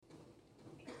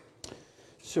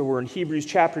So we're in Hebrews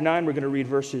chapter 9. We're going to read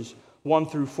verses 1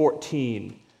 through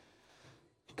 14.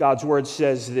 God's word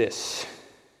says this: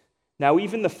 Now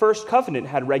even the first covenant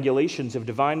had regulations of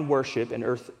divine worship and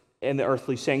the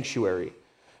earthly sanctuary.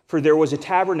 For there was a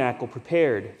tabernacle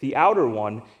prepared, the outer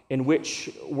one, in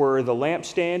which were the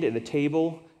lampstand and the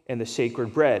table and the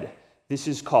sacred bread. This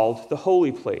is called the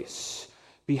holy place.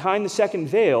 Behind the second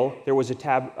veil there was a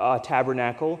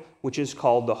tabernacle, which is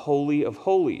called the Holy of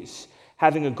Holies,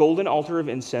 having a golden altar of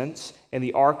incense, and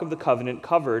the ark of the covenant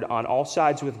covered on all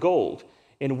sides with gold,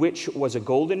 in which was a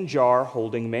golden jar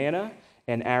holding manna,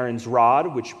 and Aaron's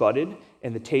rod which budded,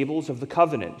 and the tables of the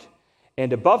covenant.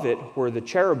 And above it were the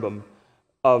cherubim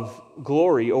of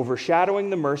glory overshadowing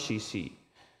the mercy seat.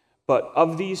 But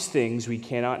of these things we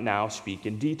cannot now speak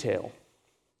in detail.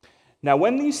 Now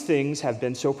when these things have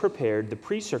been so prepared, the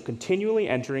priests are continually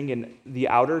entering in the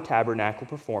outer tabernacle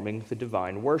performing the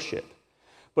divine worship.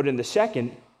 But in the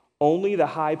second, only the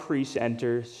high priest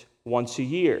enters once a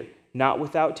year, not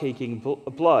without taking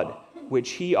blood, which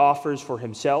he offers for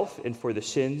himself and for the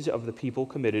sins of the people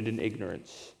committed in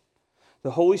ignorance.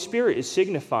 The Holy Spirit is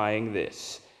signifying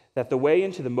this, that the way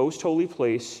into the most holy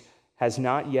place has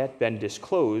not yet been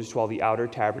disclosed while the outer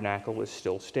tabernacle is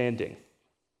still standing,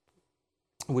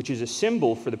 which is a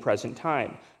symbol for the present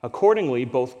time. Accordingly,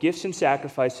 both gifts and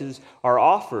sacrifices are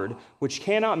offered, which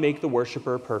cannot make the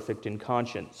worshiper perfect in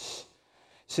conscience,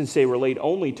 since they relate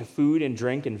only to food and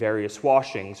drink and various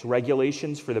washings,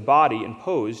 regulations for the body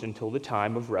imposed until the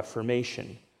time of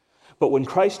Reformation. But when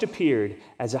Christ appeared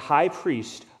as a high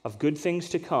priest of good things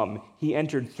to come, he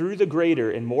entered through the greater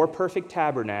and more perfect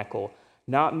tabernacle,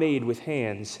 not made with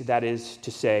hands, that is to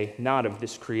say, not of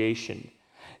this creation.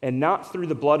 And not through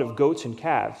the blood of goats and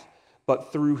calves,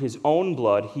 but through his own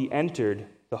blood he entered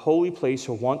the holy place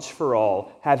once for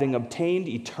all, having obtained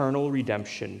eternal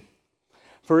redemption.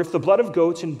 For if the blood of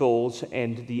goats and bulls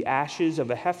and the ashes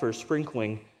of a heifer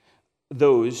sprinkling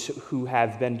those who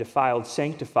have been defiled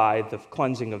sanctify the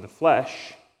cleansing of the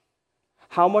flesh,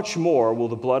 how much more will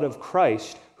the blood of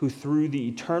Christ, who through the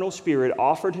eternal Spirit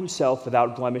offered himself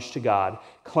without blemish to God,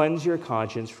 cleanse your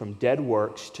conscience from dead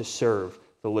works to serve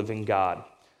the living God?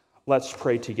 Let's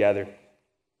pray together.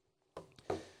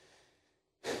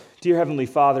 Dear Heavenly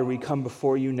Father, we come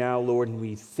before you now, Lord, and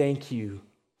we thank you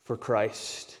for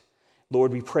Christ.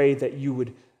 Lord, we pray that you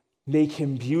would make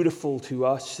him beautiful to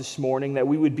us this morning, that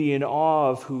we would be in awe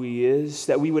of who he is,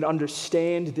 that we would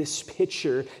understand this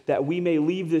picture, that we may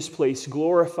leave this place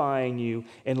glorifying you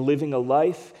and living a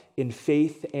life in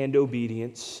faith and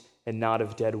obedience and not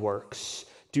of dead works.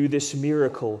 Do this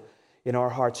miracle in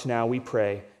our hearts now, we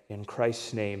pray. In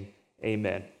Christ's name,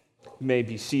 amen. You may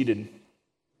be seated.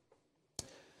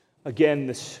 Again,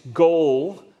 this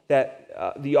goal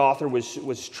that the author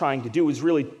was trying to do was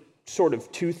really sort of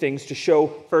two things: to show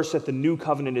first that the new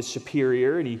covenant is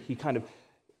superior, and he kind of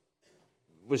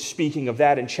was speaking of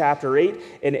that in chapter 8,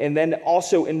 and then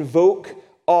also invoke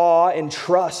awe and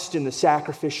trust in the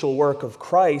sacrificial work of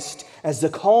Christ as the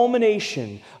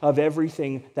culmination of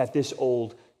everything that this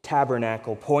old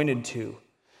tabernacle pointed to.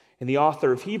 And the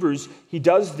author of Hebrews, he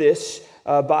does this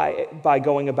by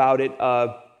going about it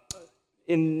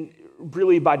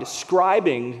by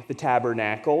describing the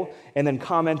tabernacle and then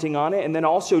commenting on it, and then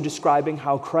also describing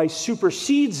how Christ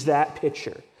supersedes that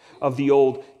picture of the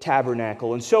old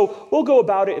tabernacle. And so we'll go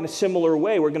about it in a similar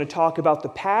way. We're going to talk about the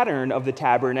pattern of the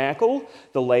tabernacle,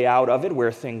 the layout of it,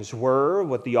 where things were,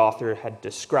 what the author had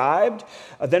described.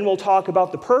 Then we'll talk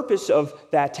about the purpose of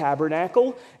that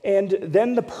tabernacle, and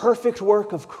then the perfect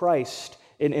work of Christ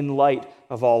in light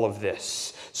of all of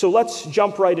this. So let's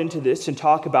jump right into this and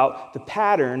talk about the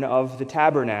pattern of the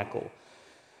tabernacle.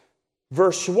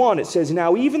 Verse 1, it says,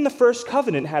 Now even the first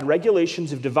covenant had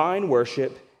regulations of divine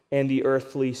worship and the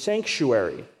earthly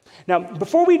sanctuary. Now,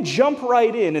 before we jump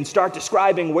right in and start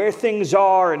describing where things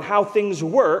are and how things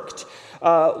worked,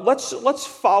 let's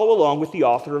follow along with the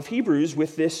author of Hebrews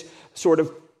with this sort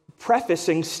of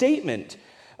prefacing statement.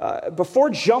 Before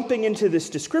jumping into this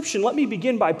description, let me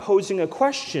begin by posing a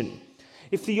question.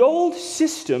 If the old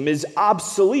system is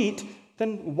obsolete,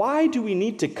 then why do we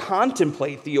need to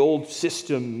contemplate the old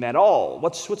system at all?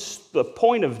 What's the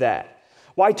point of that?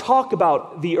 Why talk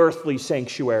about the earthly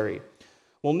sanctuary?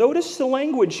 Well, notice the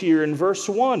language here in verse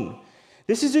 1.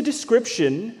 This is a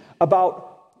description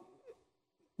about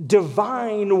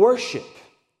divine worship.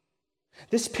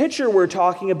 This picture we're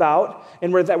talking about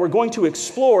and that we're going to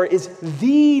explore is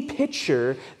the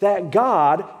picture that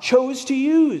God chose to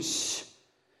use.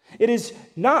 It is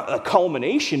not a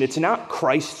culmination. It's not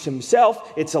Christ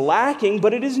himself. It's lacking,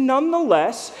 but it is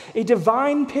nonetheless a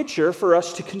divine picture for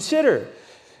us to consider.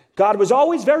 God was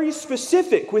always very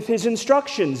specific with his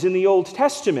instructions in the Old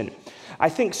Testament. I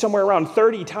think somewhere around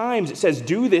 30 times it says,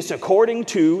 do this according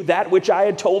to that which I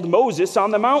had told Moses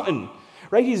on the mountain.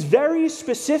 Right? He's very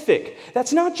specific.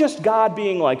 That's not just God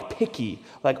being like picky,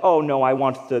 like, oh no, I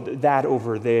want that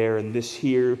over there and this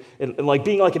here, and like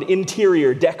being like an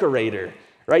interior decorator.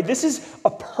 Right? This is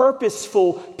a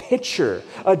purposeful picture,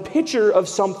 a picture of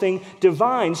something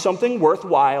divine, something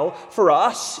worthwhile for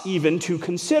us even to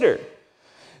consider.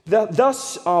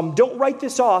 Thus, don't write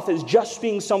this off as just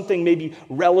being something maybe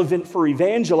relevant for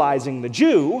evangelizing the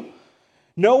Jew.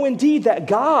 Know indeed that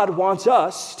God wants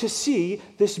us to see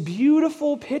this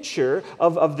beautiful picture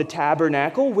of the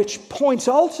tabernacle, which points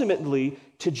ultimately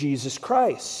to Jesus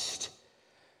Christ.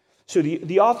 So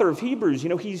the author of Hebrews,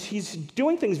 he's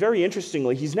doing things very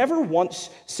interestingly. He's never once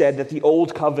said that the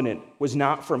old covenant was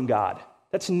not from God.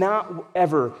 That's not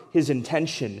ever his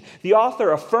intention. The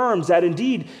author affirms that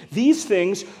indeed these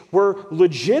things were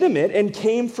legitimate and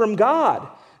came from God.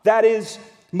 That is,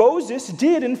 Moses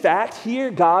did, in fact,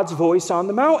 hear God's voice on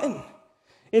the mountain.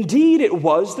 Indeed, it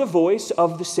was the voice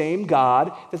of the same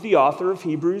God that the author of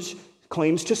Hebrews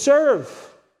claims to serve.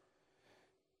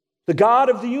 The God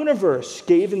of the universe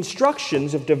gave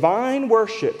instructions of divine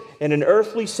worship in an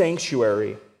earthly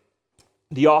sanctuary.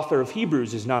 The author of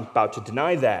Hebrews is not about to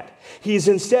deny that. He is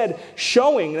instead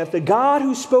showing that the God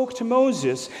who spoke to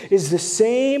Moses is the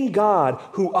same God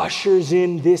who ushers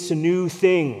in this new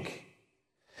thing.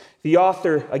 The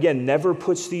author, again, never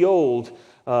puts the old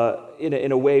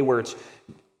in a way where it's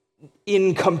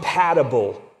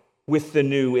incompatible with the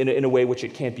new, in a way which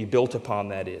it can't be built upon,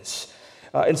 that is.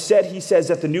 Instead, he says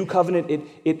that the new covenant,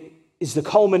 it is the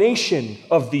culmination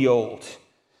of the old.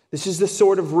 This is the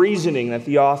sort of reasoning that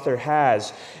the author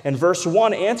has. And verse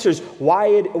 1 answers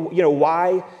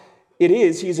why it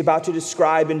is he's about to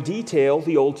describe in detail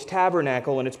the old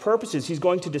tabernacle and its purposes. He's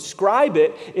going to describe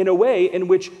it in a way in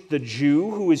which the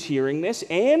Jew who is hearing this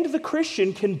and the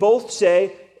Christian can both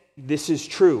say, this is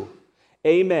true.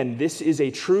 Amen. This is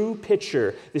a true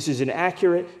picture. This is an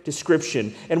accurate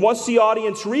description. And once the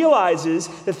audience realizes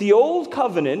that the old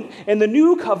covenant and the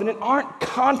new covenant aren't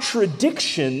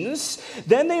contradictions,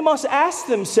 then they must ask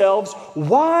themselves,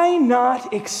 why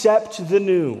not accept the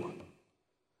new?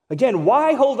 Again,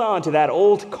 why hold on to that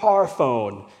old car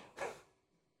phone?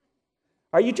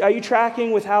 Are you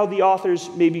tracking with how the authors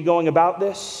may be going about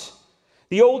this?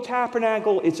 The old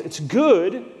tabernacle, it's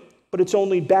good, but it's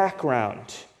only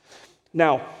background.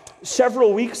 Now,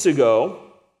 several weeks ago,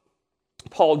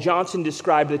 Paul Johnson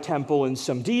described the temple in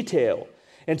some detail.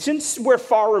 And since we're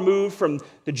far removed from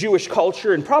the Jewish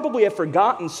culture and probably have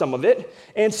forgotten some of it,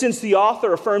 and since the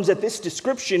author affirms that this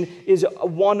description is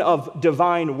one of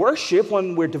divine worship,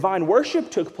 one where divine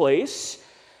worship took place,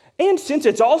 and since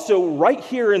it's also right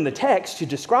here in the text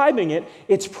describing it,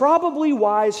 it's probably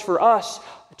wise for us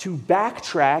to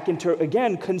backtrack and to,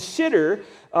 again, consider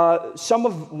some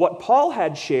of what Paul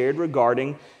had shared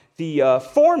regarding the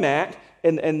format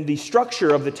and the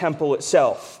structure of the temple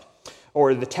itself,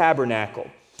 or the tabernacle,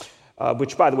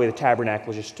 which, by the way, the tabernacle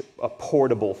is just a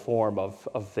portable form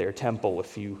of their temple,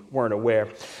 if you weren't aware.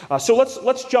 So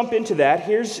let's jump into that.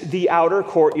 Here's the outer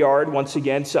courtyard once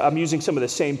again. So I'm using some of the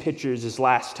same pictures as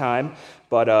last time,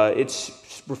 but it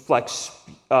reflects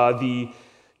the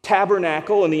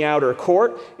tabernacle in the outer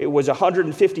court. It was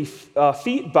 150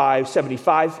 feet by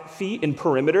 75 feet in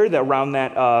perimeter around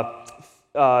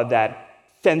that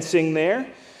fencing there.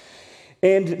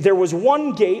 And there was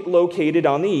one gate located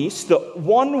on the east, the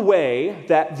one way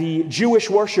that the Jewish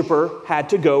worshiper had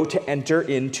to go to enter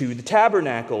into the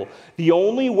tabernacle, the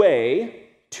only way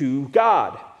to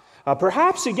God.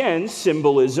 Perhaps, again,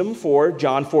 symbolism for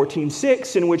John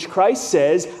 14:6, in which Christ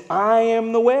says, I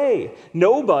am the way.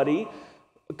 Nobody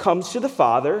comes to the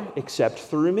Father except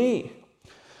through me.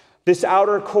 This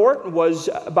outer court was,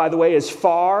 by the way, as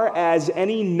far as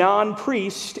any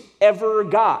non-priest ever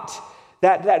got.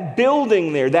 That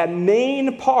building there, that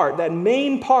main part, they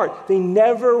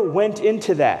never went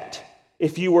into that.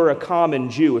 If you were a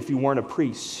common Jew, if you weren't a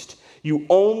priest, you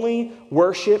only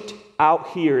worshiped out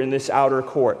here in this outer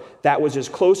court. That was as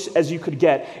close as you could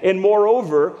get. And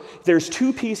moreover, there's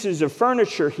two pieces of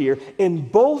furniture here,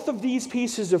 and both of these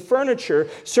pieces of furniture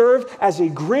serve as a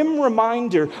grim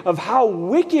reminder of how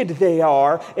wicked they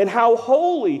are and how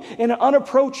holy and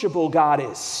unapproachable God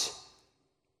is.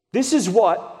 This is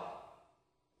what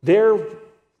their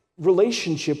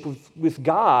relationship with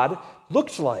God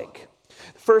looked like.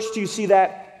 First, you see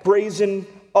that brazen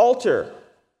altar.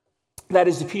 That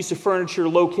is the piece of furniture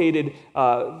located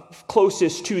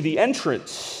closest to the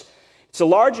entrance. It's the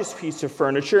largest piece of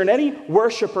furniture, and any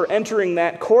worshiper entering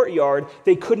that courtyard,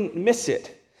 they couldn't miss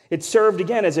it. It served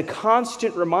again as a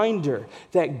constant reminder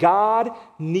that God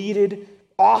needed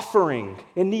offering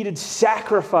and needed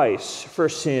sacrifice for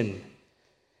sin.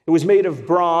 It was made of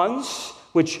bronze,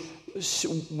 which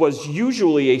was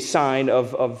usually a sign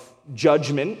of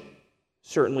judgment.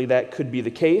 Certainly that could be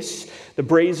the case. The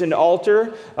brazen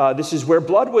altar, this is where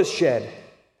blood was shed,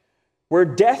 where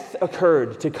death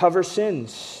occurred to cover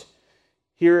sins.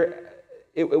 Here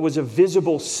it was a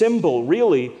visible symbol,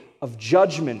 really, of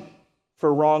judgment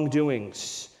for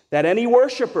wrongdoings. That any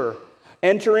worshiper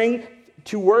entering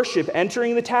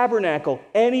the tabernacle,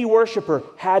 any worshiper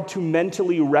had to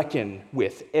mentally reckon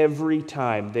with every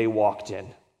time they walked in.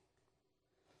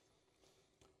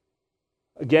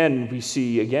 Again, we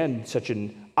see such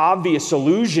an obvious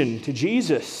allusion to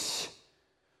Jesus.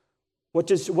 What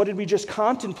did we just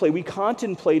contemplate? We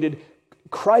contemplated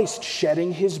Christ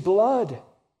shedding his blood.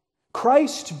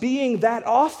 Christ being that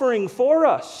offering for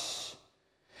us.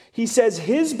 He says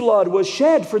his blood was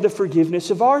shed for the forgiveness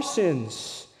of our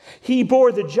sins. He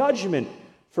bore the judgment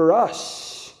for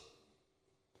us.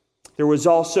 There was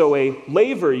also a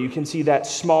laver. You can see that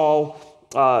small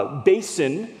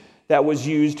basin that was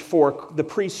used for the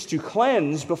priests to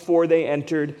cleanse before they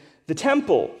entered the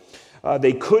temple.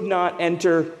 They could not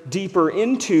enter deeper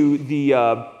into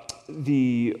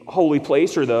the holy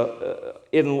place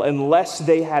unless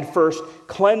they had first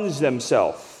cleansed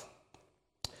themselves.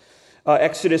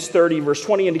 Exodus 30, verse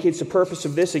 20 indicates the purpose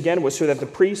of this, again, was so that the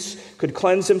priests could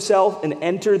cleanse themselves and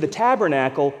enter the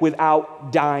tabernacle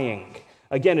without dying.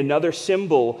 Again, another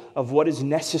symbol of what is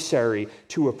necessary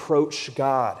to approach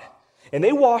God. And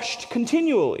they washed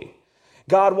continually.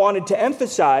 God wanted to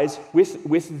emphasize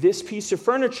with this piece of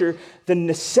furniture the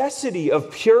necessity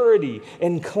of purity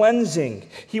and cleansing.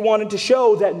 He wanted to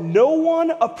show that no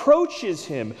one approaches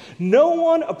him, no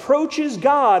one approaches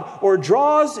God or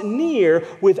draws near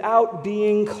without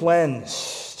being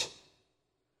cleansed.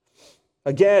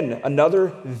 Again,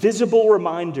 another visible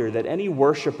reminder that any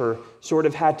worshiper sort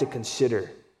of had to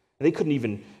consider. They couldn't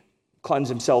even cleanse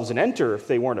themselves and enter if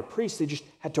they weren't a priest. They just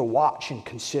had to watch and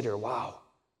consider, wow,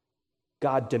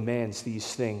 God demands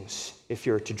these things if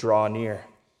you're to draw near.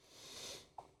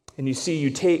 And you see,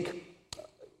 you take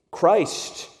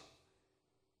Christ.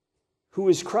 Who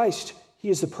is Christ? He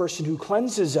is the person who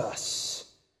cleanses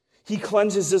us. He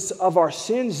cleanses us of our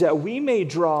sins that we may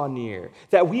draw near,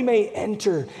 that we may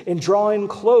enter and draw in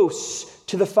close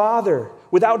to the Father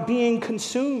without being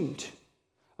consumed.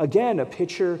 Again, a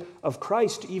picture of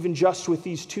Christ, even just with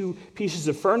these two pieces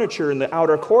of furniture in the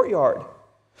outer courtyard.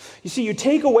 You see, you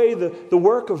take away the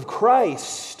work of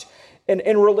Christ, and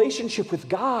in relationship with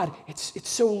God, it's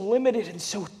so limited and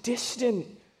so distant.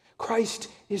 Christ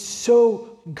is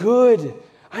so good.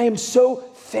 I am so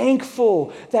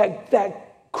thankful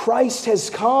that Christ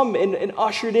has come and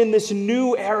ushered in this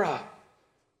new era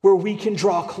where we can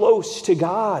draw close to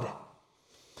God.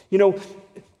 You know,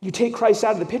 you take Christ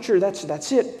out of the picture,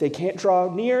 that's it. They can't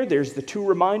draw near. There's the two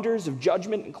reminders of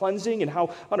judgment and cleansing and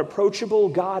how unapproachable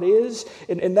God is,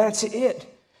 and that's it.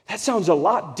 That sounds a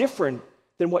lot different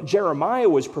than what Jeremiah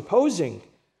was proposing,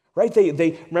 right?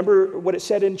 They remember what it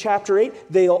said in chapter 8?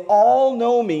 They'll all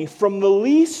know me from the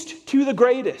least to the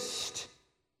greatest.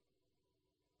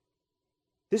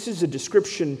 This is a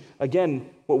description, again,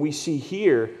 what we see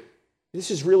here. This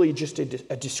is really just a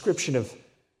description of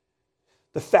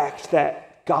the fact that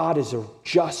God is a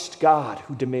just God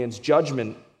who demands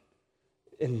judgment,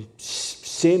 and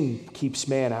sin keeps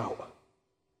man out.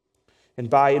 And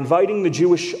by inviting the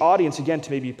Jewish audience, again,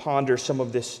 to maybe ponder some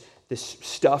of this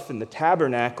stuff in the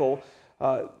tabernacle,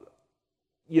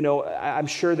 I'm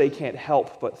sure they can't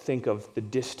help but think of the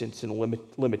distance and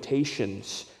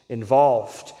limitations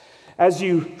involved. As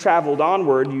you traveled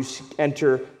onward, you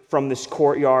enter from this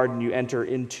courtyard and you enter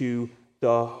into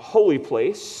the holy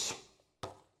place.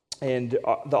 And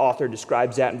the author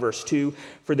describes that in verse 2.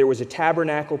 For there was a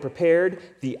tabernacle prepared,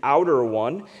 the outer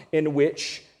one, in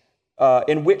which were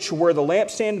the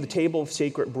lampstand and the table of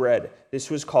sacred bread. This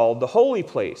was called the holy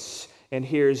place. And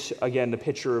here's, again, the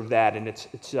picture of that, and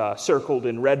it's circled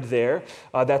in red there.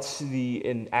 That's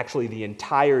actually the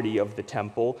entirety of the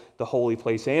temple, the holy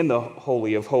place and the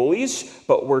Holy of Holies.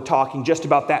 But we're talking just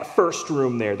about that first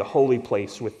room there, the holy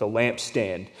place with the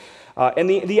lampstand. And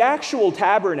the actual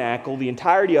tabernacle, the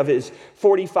entirety of it is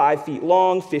 45 feet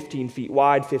long, 15 feet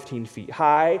wide, 15 feet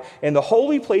high. And the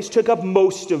holy place took up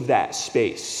most of that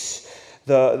space.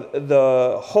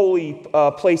 The holy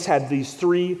place had these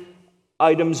three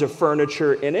items of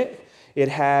furniture in it. It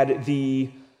had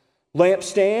the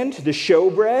lampstand, the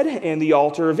showbread, and the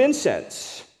altar of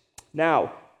incense.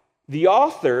 Now, the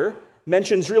author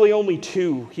mentions really only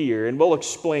two here, and we'll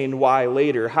explain why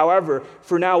later. However,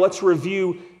 for now, let's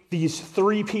review these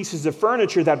three pieces of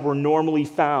furniture that were normally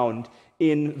found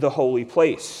in the holy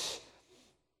place.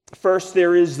 First,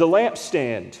 there is the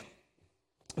lampstand.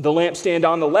 The lampstand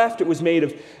on the left, it was made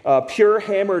of pure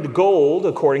hammered gold,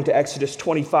 according to Exodus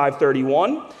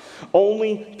 25:31.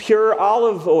 Only pure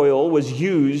olive oil was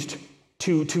used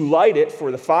to light it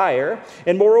for the fire,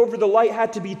 and moreover, the light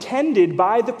had to be tended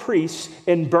by the priests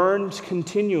and burned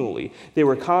continually. They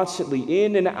were constantly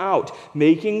in and out,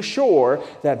 making sure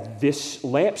that this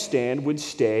lampstand would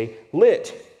stay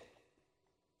lit.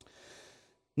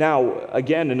 Now,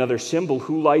 again, another symbol: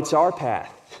 who lights our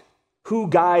path? Who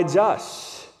guides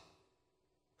us?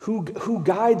 Who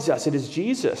guides us? It is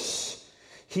Jesus.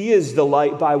 He is the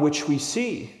light by which we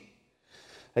see.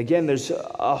 Again, there's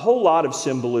a whole lot of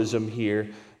symbolism here,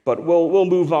 but we'll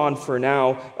move on for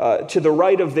now. To the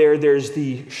right of there's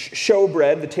the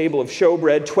showbread, the table of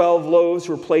showbread. 12 loaves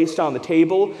were placed on the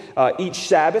table each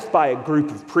Sabbath by a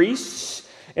group of priests,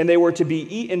 and they were to be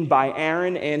eaten by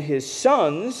Aaron and his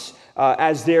sons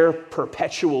as their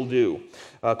perpetual due,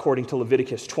 according to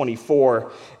Leviticus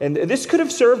 24. And this could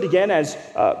have served again as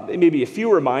maybe a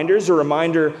few reminders, a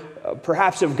reminder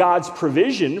perhaps of God's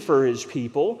provision for his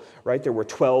people, right? There were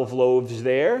 12 loaves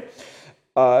there.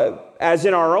 As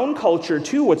in our own culture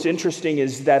too, what's interesting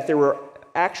is that there were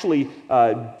actually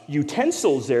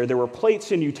utensils there. There were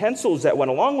plates and utensils that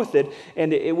went along with it,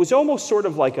 and it was almost sort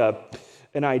of like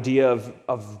an idea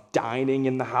of dining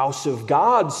in the house of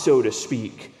God, so to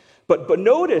speak. But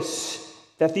notice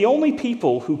that the only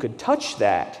people who could touch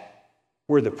that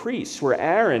were the priests, were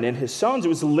Aaron and his sons. It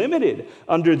was limited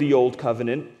under the Old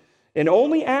Covenant, and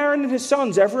only Aaron and his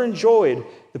sons ever enjoyed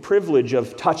the privilege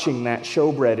of touching that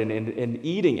showbread and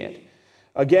eating it.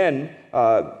 Again,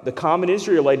 the common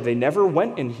Israelite, they never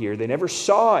went in here. They never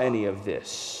saw any of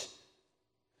this.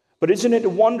 But isn't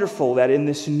it wonderful that in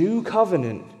this new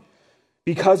covenant,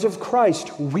 because of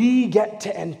Christ, we get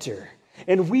to enter?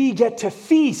 And we get to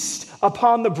feast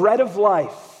upon the bread of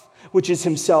life, which is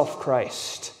himself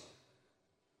Christ.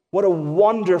 What a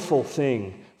wonderful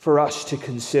thing for us to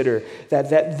consider,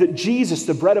 that Jesus,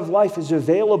 the bread of life, is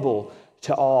available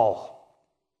to all.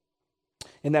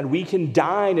 And that we can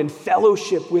dine and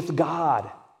fellowship with God.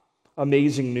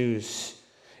 Amazing news.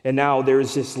 And now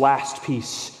there's this last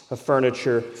piece of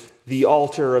furniture, the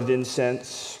altar of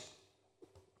incense.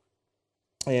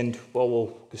 And, well,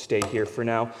 we'll stay here for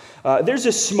now. There's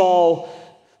a small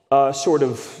sort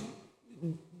of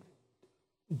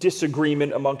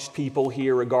disagreement amongst people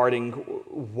here regarding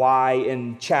why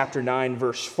in chapter 9,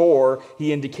 verse 4,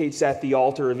 he indicates that the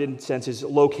altar of incense is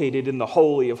located in the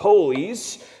Holy of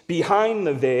Holies, behind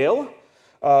the veil.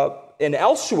 And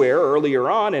elsewhere, earlier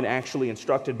on, and actually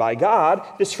instructed by God,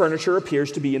 this furniture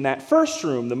appears to be in that first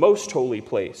room, the most holy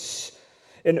place.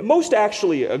 And most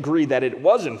actually agree that it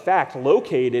was, in fact,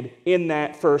 located in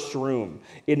that first room,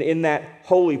 in that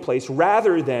holy place,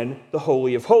 rather than the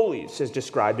Holy of Holies, as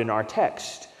described in our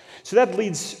text. So that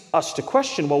leads us to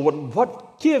question, well,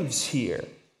 what gives here?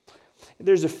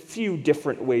 There's a few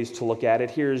different ways to look at it.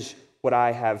 Here's what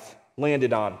I have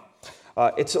landed on.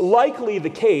 It's likely the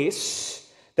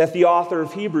case that the author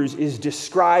of Hebrews is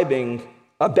describing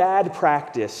a bad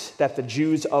practice that the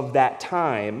Jews of that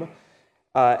time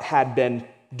had been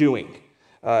doing.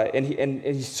 And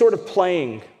he's sort of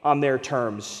playing on their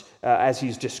terms as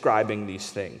he's describing these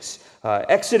things.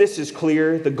 Exodus is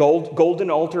clear. The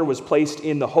golden altar was placed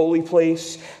in the holy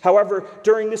place. However,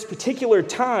 during this particular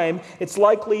time, it's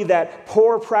likely that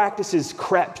poor practices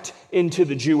crept into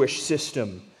the Jewish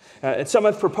system. And some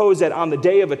have proposed that on the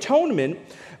Day of Atonement,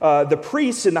 the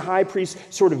priests and the high priest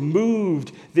sort of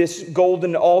moved this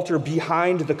golden altar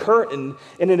behind the curtain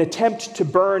in an attempt to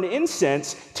burn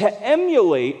incense to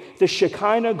emulate the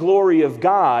Shekinah glory of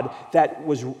God that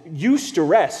was used to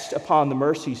rest upon the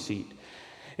mercy seat.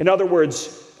 In other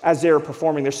words, as they're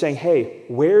performing, they're saying, hey,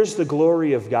 where's the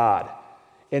glory of God?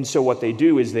 And so what they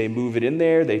do is they move it in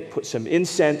there, they put some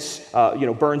incense,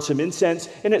 burn some incense,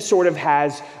 and it sort of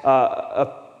has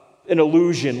an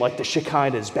illusion like the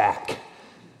Shekinah is back.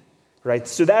 Right?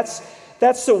 So that's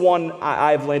the one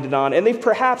I've landed on. And they've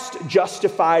perhaps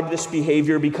justified this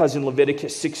behavior because in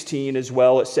Leviticus 16 as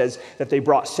well, it says that they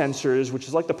brought censers, which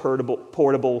is like the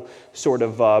portable sort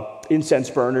of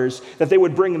incense burners, that they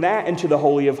would bring that into the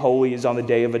Holy of Holies on the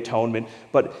Day of Atonement.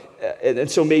 And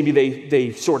so maybe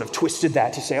they sort of twisted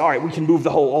that to say, all right, we can move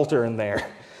the whole altar in there.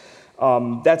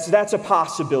 That's a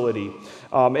possibility.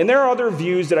 And there are other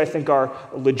views that I think are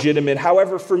legitimate.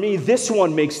 However, for me, this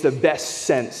one makes the best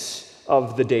sense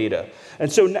of the data.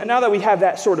 And so now that we have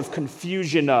that sort of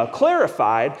confusion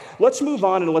clarified, let's move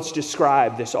on and let's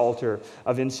describe this altar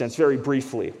of incense very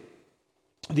briefly.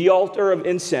 The altar of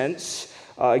incense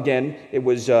Again, it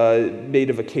was made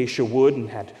of acacia wood and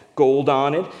had gold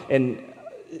on it. And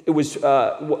it was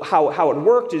how it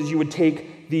worked is you would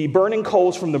take the burning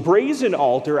coals from the brazen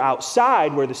altar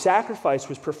outside where the sacrifice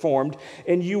was performed,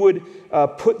 and you would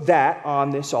put that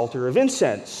on this altar of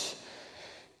incense.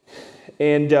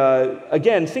 And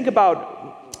again, think about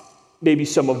maybe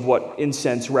some of what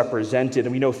incense represented.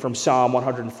 And we know from Psalm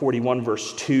 141,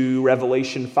 verse 2,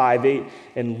 Revelation 5:8,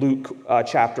 and Luke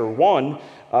chapter 1,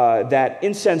 that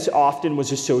incense often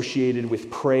was associated with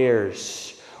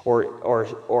prayers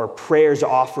or prayers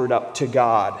offered up to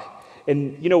God.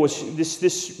 And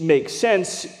this makes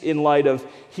sense in light of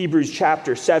Hebrews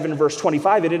chapter 7, verse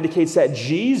 25. It indicates that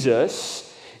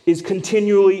Jesus is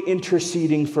continually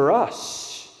interceding for us.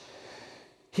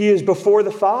 He is before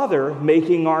the Father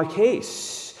making our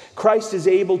case. Christ is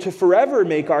able to forever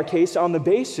make our case on the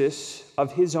basis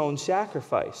of his own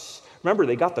sacrifice. Remember,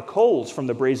 they got the coals from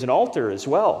the brazen altar as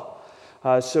well.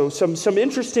 So some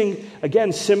interesting,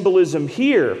 again, symbolism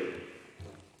here.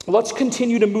 Let's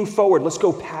continue to move forward. Let's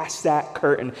go past that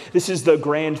curtain. This is the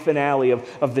grand finale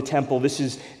of the temple. This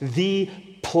is the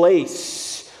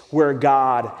place where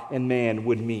God and man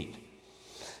would meet.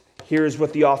 Here's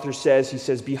what the author says. He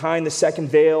says, behind the second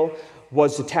veil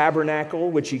was the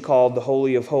tabernacle, which is called the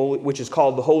Holy of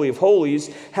Holies,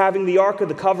 having the Ark of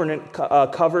the Covenant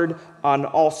covered on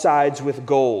all sides with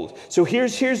gold. So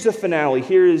here's the finale.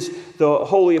 Here is the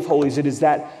Holy of Holies. It is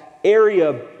that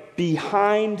area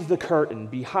behind the curtain,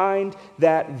 behind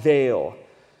that veil.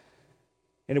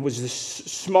 And it was this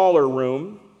smaller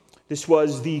room. This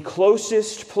was the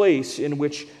closest place in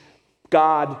which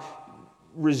God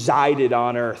resided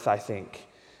on earth, I think.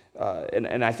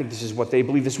 And I think this is what they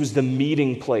believe. This was the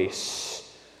meeting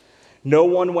place. No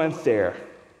one went there,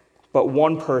 but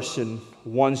one person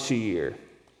once a year.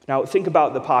 Now, think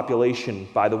about the population,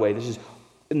 by the way. This is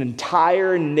an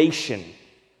entire nation,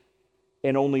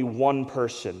 and only one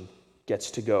person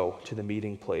gets to go to the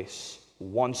meeting place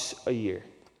once a year.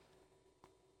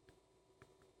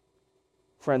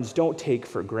 Friends, don't take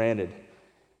for granted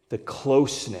the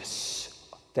closeness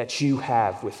that you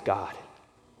have with God.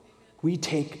 We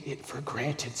take it for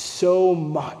granted so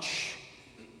much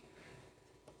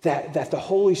that the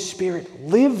Holy Spirit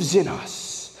lives in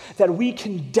us, that we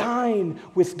can dine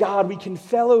with God, we can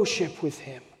fellowship with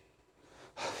him.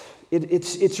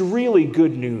 It's really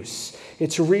good news.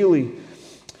 It's really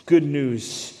good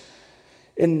news.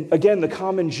 And again, the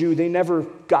common Jew, they never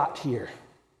got here.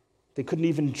 They couldn't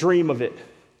even dream of it.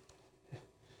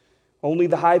 Only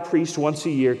the high priest once a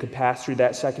year could pass through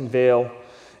that second veil.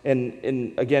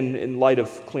 And again, in light of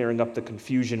clearing up the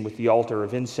confusion with the altar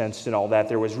of incense and all that,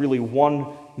 there was really one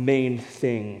main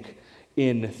thing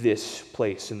in this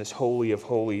place, in this Holy of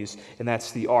Holies, and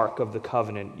that's the Ark of the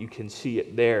Covenant. You can see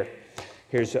it there.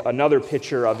 Here's another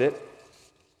picture of it.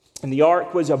 And the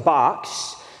Ark was a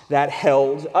box that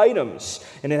held items.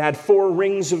 And it had 4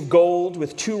 rings of gold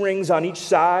with 2 rings on each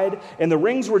side. And the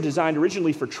rings were designed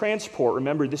originally for transport.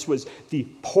 Remember, this was the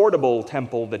portable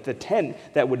temple, the tent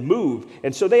that would move.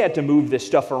 And so they had to move this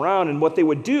stuff around. And what they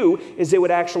would do is they would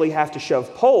actually have to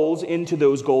shove poles into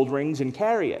those gold rings and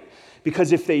carry it.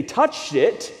 Because if they touched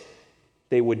it,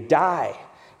 they would die.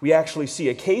 We actually see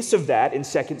a case of that in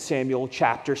 2 Samuel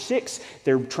chapter 6.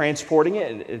 They're transporting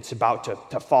it, and it's about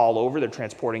to fall over. They're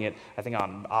transporting it, I think,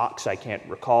 on ox. I can't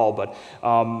recall. But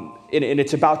and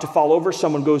it's about to fall over.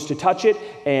 Someone goes to touch it,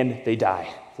 and they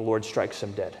die. The Lord strikes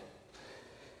them dead.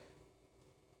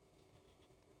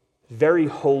 Very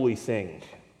holy thing.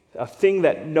 A thing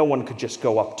that no one could just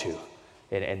go up to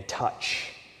and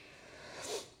touch.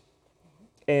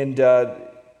 And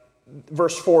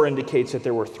verse 4 indicates that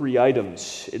there were 3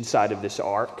 items inside of this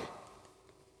ark.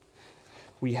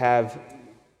 We have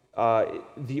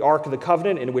the Ark of the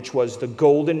Covenant, in which was the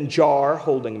golden jar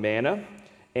holding manna,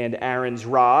 and Aaron's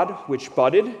rod, which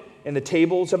budded, and the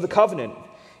tables of the covenant.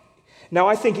 Now,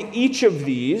 I think each of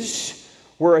these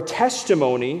were a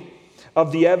testimony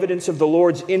of the evidence of the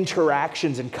Lord's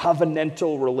interactions and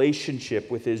covenantal relationship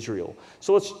with Israel.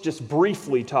 So let's just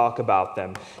briefly talk about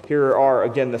them. Here are,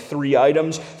 again, the 3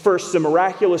 items. First, the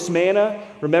miraculous manna.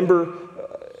 Remember,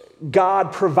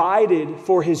 God provided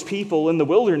for his people in the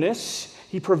wilderness.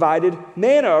 He provided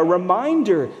manna, a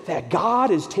reminder that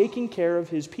God is taking care of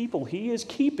his people. He is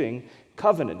keeping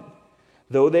covenant.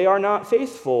 Though they are not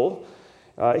faithful,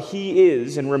 he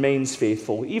is and remains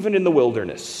faithful, even in the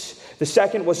wilderness. The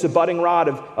second was the budding rod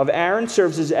of Aaron,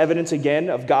 serves as evidence again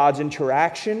of God's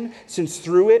interaction, since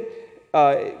through it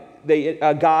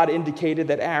God indicated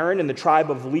that Aaron and the tribe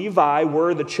of Levi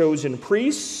were the chosen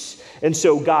priests. And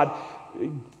so God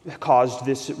caused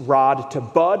this rod to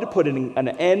bud, putting an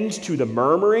end to the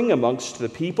murmuring amongst the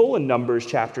people in Numbers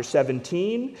chapter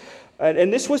 17.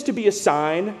 And this was to be a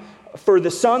sign for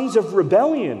the sons of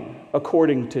rebellion,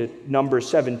 according to Numbers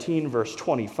 17, verse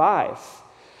 25.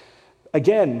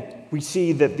 Again, we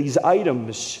see that these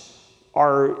items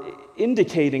are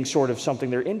indicating sort of something.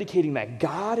 They're indicating that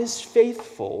God is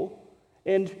faithful,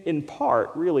 and in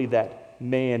part, really, that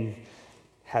man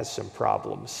has some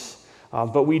problems.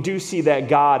 But we do see that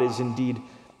God is indeed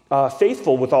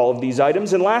faithful with all of these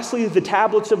items. And lastly, the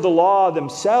tablets of the law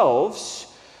themselves.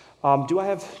 Do I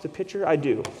have the picture? I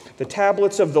do. The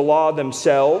tablets of the law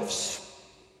themselves,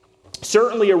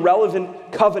 certainly a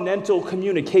relevant covenantal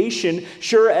communication,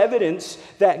 sure evidence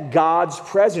that God's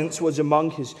presence was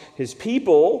among his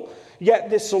people. Yet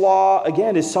this law,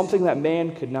 again, is something that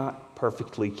man could not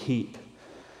perfectly keep.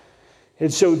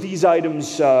 And so these items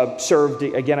served,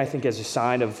 again, I think, as a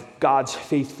sign of God's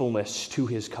faithfulness to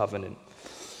his covenant.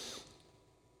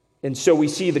 And so we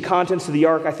see the contents of the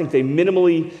ark, I think they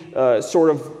minimally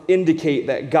sort of indicate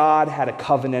that God had a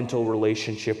covenantal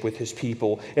relationship with his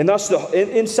people. And thus,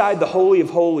 inside the Holy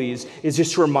of Holies is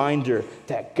this reminder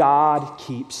that God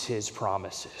keeps his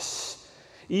promises,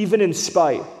 even in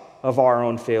spite of our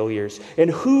own failures.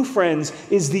 And who, friends,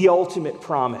 is the ultimate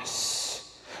promise?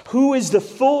 Who is the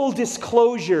full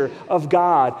disclosure of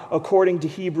God, according to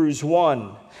Hebrews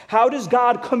 1? How does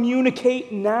God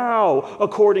communicate now,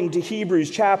 according to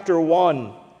Hebrews chapter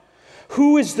 1?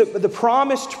 Who is the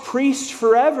promised priest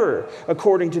forever,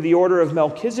 according to the order of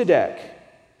Melchizedek?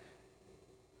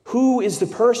 Who is the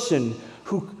person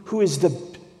who is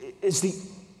the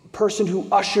person who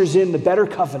ushers in the better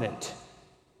covenant?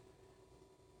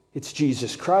 It's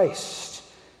Jesus Christ,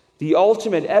 the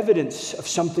ultimate evidence of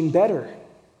something better.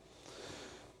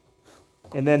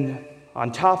 And then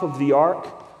on top of the ark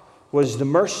was the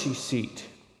mercy seat.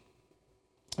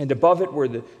 And above it were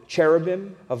the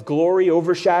cherubim of glory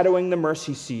overshadowing the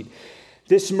mercy seat.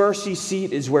 This mercy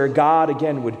seat is where God,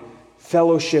 again, would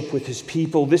fellowship with his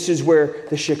people. This is where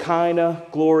the Shekinah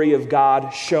glory of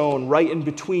God shone, right in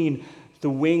between the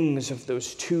wings of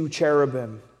those two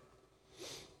cherubim.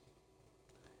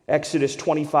 Exodus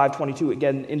 25:22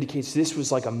 again indicates this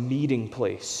was like a meeting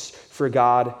place for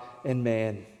God and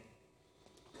man.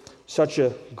 Such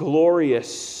a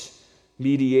glorious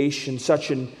mediation, such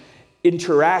an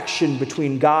interaction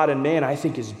between God and man, I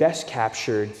think, is best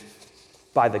captured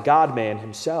by the God-man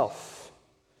himself,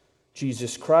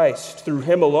 Jesus Christ. Through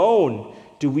him alone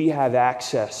do we have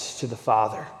access to the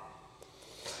Father.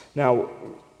 Now,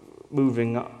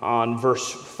 moving on, verse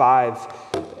 5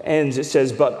 ends, it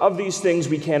says, "But of these things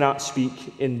we cannot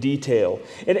speak in detail."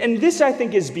 And this, I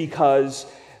think, is because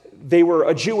they were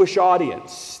a Jewish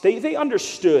audience. They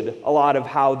understood a lot of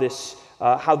how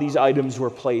these items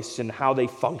were placed and how they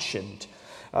functioned.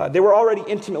 They were already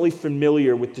intimately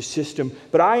familiar with the system,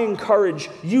 but I encourage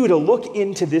you to look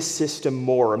into this system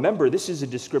more. Remember, this is a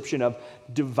description of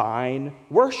divine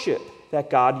worship that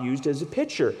God used as a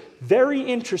picture. Very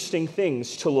interesting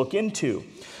things to look into.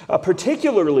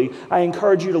 Particularly, I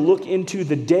encourage you to look into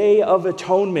the Day of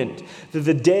Atonement,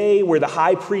 the day where the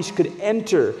high priest could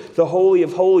enter the Holy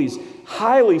of Holies.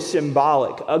 Highly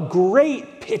symbolic, a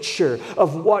great picture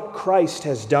of what Christ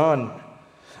has done.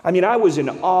 I mean, I was in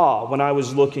awe when I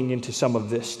was looking into some of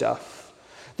this stuff.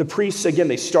 The priests, again,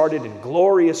 they started in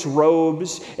glorious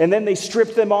robes, and then they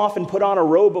stripped them off and put on a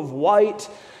robe of white.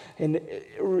 And it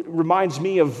reminds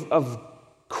me of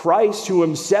Christ, who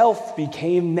himself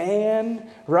became man,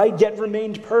 right? Yet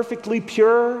remained perfectly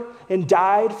pure and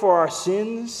died for our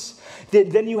sins.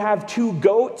 Then you have two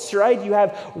goats, right? You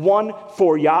have one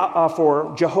for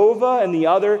Jehovah, and the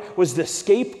other was the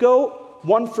scapegoat.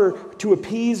 One to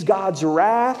appease God's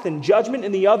wrath and judgment,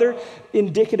 and the other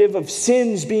indicative of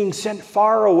sins being sent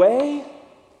far away.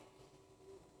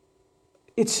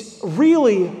 It's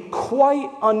really quite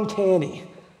uncanny,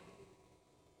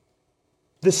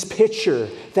 this picture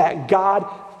that God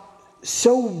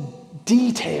so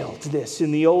detailed this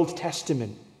in the Old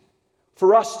Testament.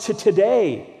 For us to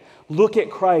today look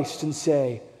at Christ and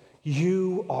say,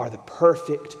 "You are the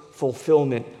perfect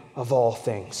fulfillment of all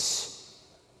things."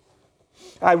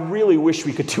 I really wish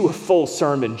we could do a full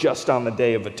sermon just on the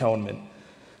Day of Atonement.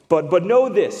 But know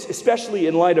this, especially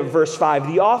in light of verse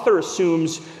 5, the author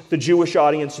assumes the Jewish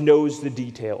audience knows the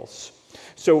details.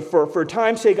 So for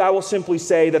time's sake, I will simply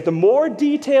say that the more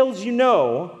details you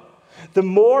know, the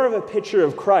more of a picture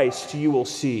of Christ you will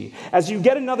see. As you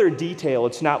get another detail,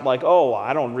 it's not like, oh,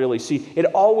 I don't really see. It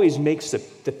always makes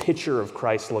the picture of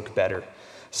Christ look better.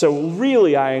 So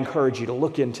really, I encourage you to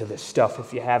look into this stuff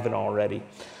if you haven't already.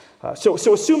 So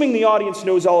assuming the audience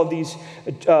knows all of these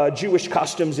Jewish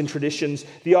customs and traditions,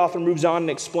 the author moves on and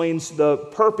explains the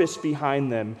purpose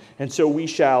behind them, and so we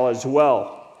shall as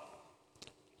well.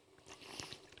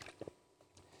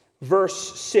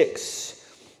 Verse 6.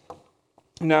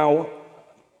 Now,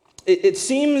 it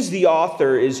seems the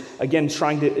author is, again,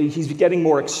 he's getting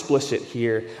more explicit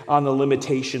here on the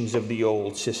limitations of the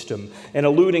old system and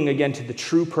alluding again to the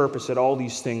true purpose that all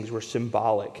these things were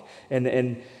symbolic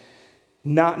and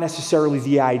not necessarily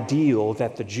the ideal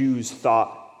that the Jews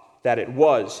thought that it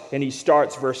was. And he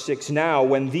starts verse 6, "Now,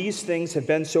 when these things have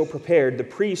been so prepared, the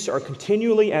priests are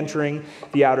continually entering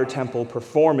the outer temple,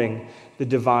 performing the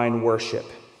divine worship."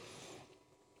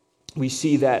 We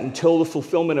see that until the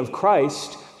fulfillment of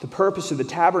Christ, the purpose of the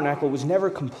tabernacle was never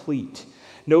complete.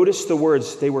 Notice the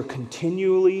words, they were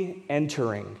continually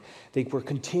entering. They were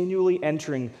continually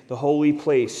entering the holy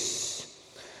place.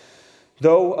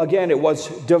 Though, again, it was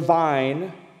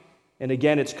divine, and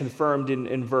again, it's confirmed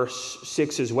in verse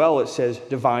 6 as well. It says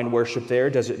divine worship there,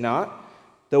 does it not?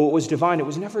 Though it was divine, it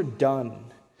was never done.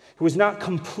 It was not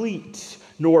complete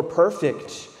nor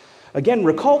perfect. Again,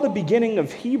 recall the beginning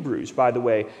of Hebrews, by the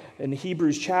way. In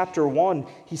Hebrews chapter 1,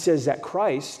 he says that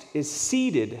Christ is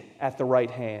seated at the right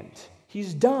hand.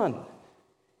 He's done.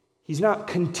 He's not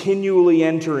continually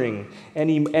entering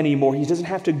anymore. He doesn't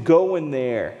have to go in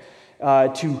there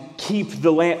to keep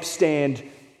the lampstand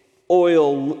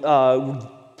oil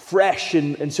fresh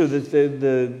and so that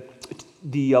the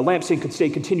lampstand could stay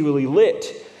continually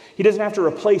lit. He doesn't have to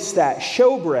replace that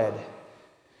showbread.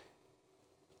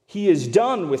 He is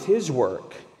done with his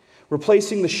work,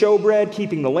 replacing the showbread,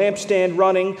 keeping the lampstand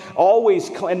running, always,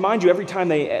 and mind you, every time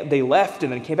they left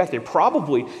and then came back, they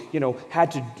probably,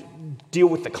 had to deal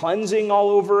with the cleansing all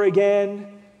over again.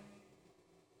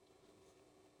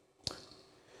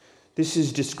 This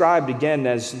is described again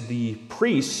as the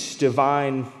priest's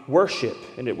divine worship,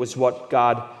 and it was what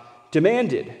God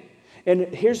demanded.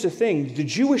 And here's the thing, the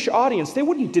Jewish audience, they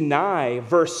wouldn't deny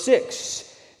verse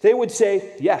 6. They would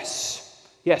say,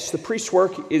 Yes, the priest's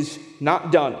work is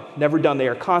not done, never done. They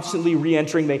are constantly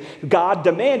re-entering. God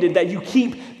demanded that you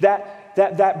keep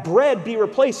that bread be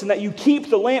replaced and that you keep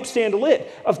the lampstand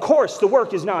lit. Of course, the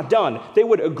work is not done. They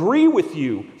would agree with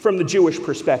you from the Jewish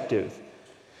perspective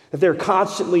that they're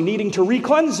constantly needing to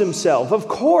re-cleanse themselves. Of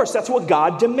course, that's what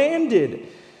God demanded.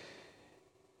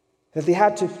 That they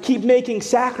had to keep making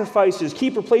sacrifices,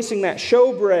 keep replacing that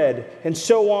showbread, and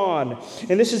so on.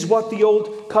 And this is what the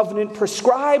Old Covenant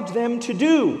prescribed them to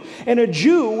do. And a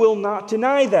Jew will not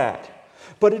deny that.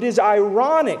 But it is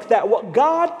ironic that what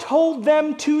God told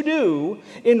them to do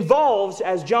involves,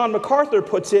 as John MacArthur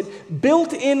puts it,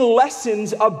 built-in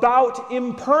lessons about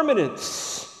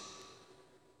impermanence.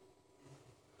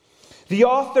 The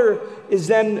author is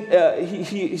then,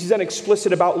 he's then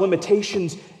explicit about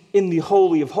limitations in the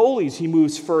Holy of Holies. He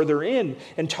moves further in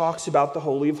and talks about the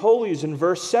Holy of Holies in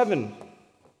verse 7.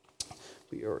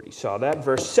 We already saw that,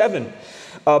 verse 7.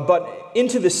 But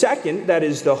into the second, that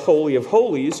is the Holy of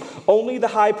Holies, only the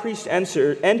high priest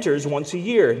enters once a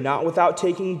year, not without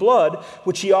taking blood,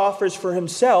 which he offers for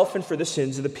himself and for the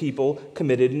sins of the people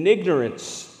committed in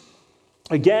ignorance.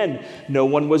 Again, no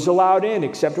one was allowed in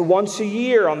except once a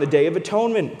year on the Day of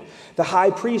Atonement. The high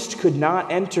priest could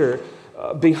not enter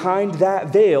behind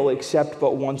that veil except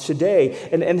but once a day.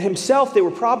 And himself, they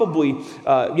were probably,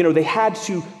 they had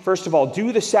to, first of all,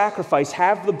 do the sacrifice,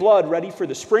 have the blood ready for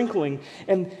the sprinkling,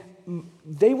 and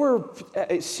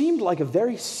it seemed like a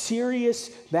very serious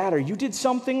matter. You did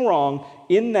something wrong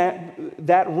in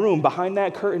that room, behind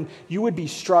that curtain, you would be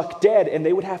struck dead, and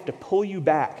they would have to pull you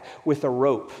back with a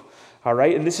rope. All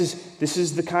right? And this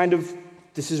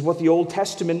is what the Old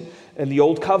Testament and the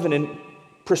Old Covenant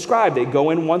prescribed. They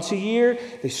go in once a year,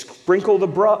 they sprinkle the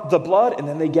blood, and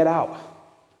then they get out.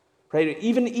 Right?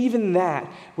 Even that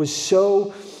was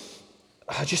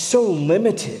just so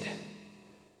limited.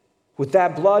 With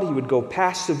that blood, he would go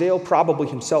past the veil, probably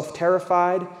himself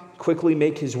terrified, quickly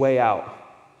make his way out.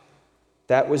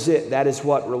 That was it. That is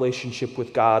what relationship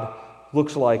with God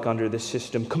looked like under this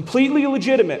system. Completely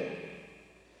illegitimate.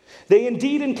 They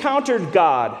indeed encountered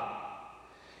God.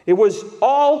 It was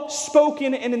all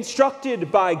spoken and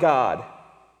instructed by God.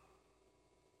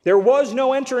 There was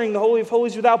no entering the Holy of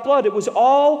Holies without blood. It was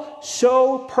all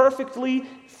so perfectly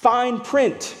fine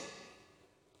print.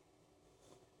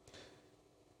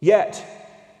 Yet,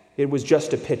 it was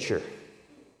just a picture,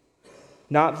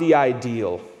 not the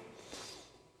ideal.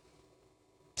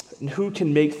 And who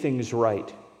can make things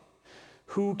right?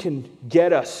 Who can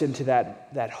get us into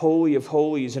that Holy of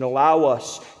Holies and allow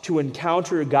us to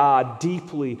encounter God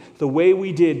deeply the way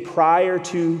we did prior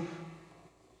to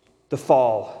the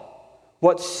fall,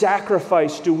 What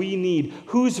sacrifice do we need?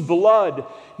 Whose blood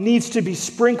needs to be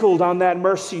sprinkled on that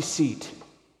mercy seat?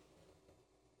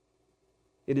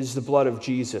 It is the blood of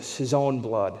Jesus, his own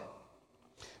blood.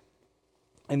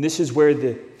 And this is where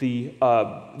the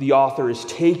author is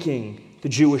taking the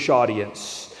Jewish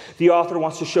audience. The author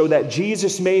wants to show that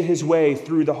Jesus made his way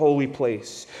through the holy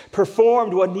place,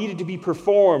 performed what needed to be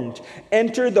performed,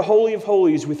 entered the Holy of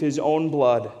Holies with his own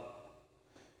blood.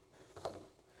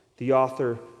 The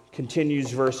author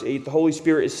continues, verse 8, the Holy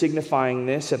Spirit is signifying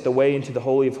this, that the way into the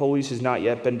Holy of Holies has not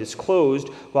yet been disclosed,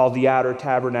 while the outer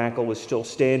tabernacle is still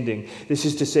standing. This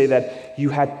is to say that you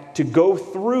had to go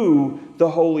through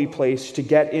the holy place to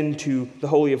get into the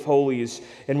Holy of Holies,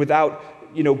 and without,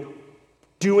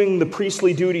 doing the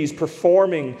priestly duties,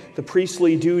 performing the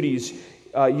priestly duties,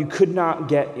 you could not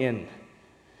get in.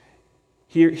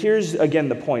 Here's again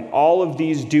the point. All of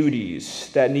these duties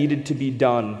that needed to be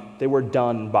done, they were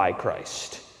done by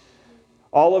Christ.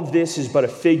 All of this is but a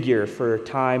figure for a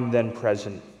time then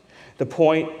present. The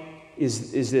point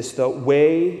is this: the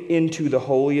way into the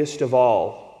holiest of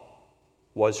all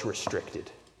was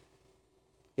restricted.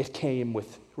 It came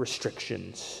with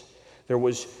restrictions. There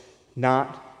was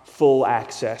not full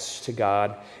access to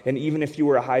God. And even if you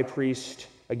were a high priest,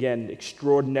 again,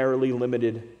 extraordinarily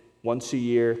limited, once a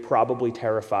year, probably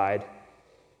terrified.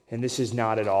 And this is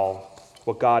not at all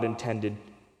what God intended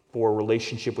for a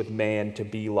relationship with man to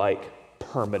be like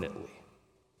permanently.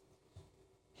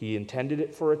 He intended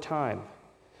it for a time,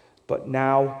 but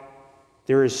now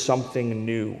there is something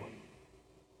new.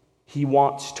 He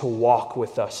wants to walk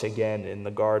with us again in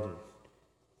the garden.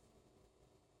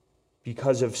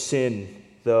 Because of sin,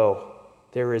 though,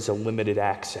 there is a limited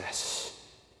access.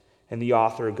 And the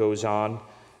author goes on,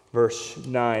 verse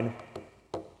 9,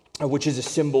 which is a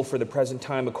symbol for the present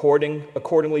time.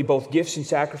 Accordingly, both gifts and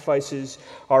sacrifices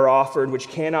are offered, which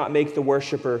cannot make the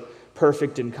worshiper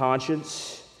perfect in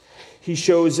conscience. He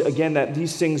shows again that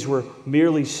these things were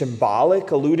merely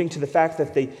symbolic, alluding to the fact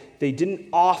that they didn't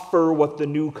offer what the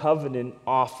new covenant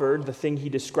offered, the thing he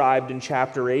described in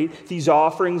chapter 8. These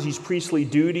offerings, these priestly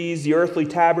duties, the earthly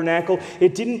tabernacle,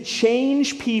 it didn't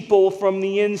change people from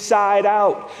the inside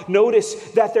out. Notice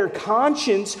that their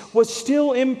conscience was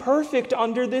still imperfect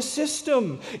under this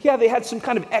system. Yeah, they had some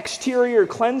kind of exterior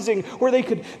cleansing where they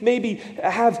could maybe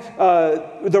have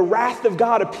the wrath of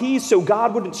God appeased so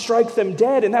God wouldn't strike them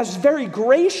dead, and that's very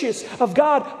gracious of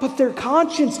God, but their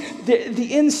conscience,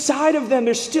 the inside of them,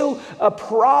 there's still a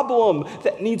problem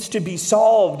that needs to be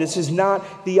solved. This is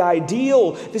not the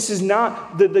ideal. This is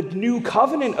not the new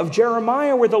covenant of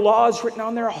Jeremiah where the law is written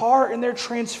on their heart and they're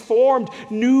transformed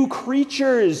new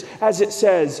creatures, as it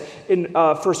says in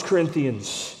 1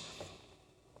 Corinthians.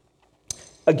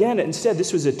 Again, instead,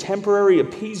 this was a temporary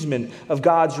appeasement of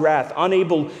God's wrath,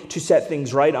 unable to set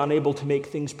things right, unable to make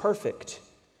things perfect.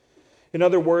 In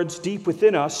other words, deep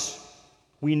within us,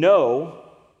 we know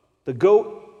the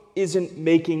goat isn't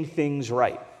making things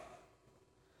right.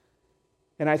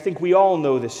 And I think we all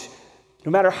know this.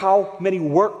 No matter how many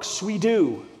works we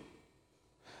do,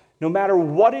 no matter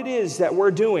what it is that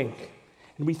we're doing,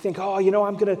 and we think, I'm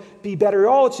going to be better.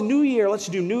 Oh, it's a new year. Let's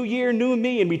do new year, new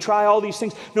me. And we try all these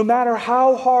things. No matter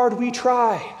how hard we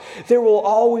try, there will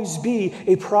always be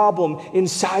a problem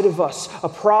inside of us, a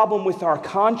problem with our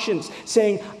conscience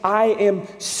saying, I am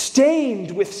stained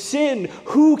with sin.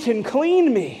 Who can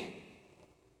clean me?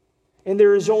 And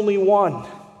there is only one,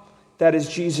 that is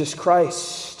Jesus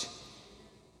Christ.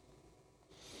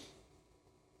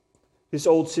 This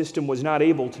old system was not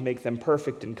able to make them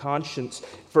perfect in conscience.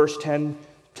 Verse 10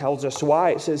 tells us why.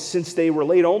 It says, since they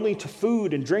relate only to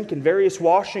food and drink and various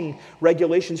washing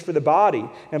regulations for the body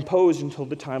imposed until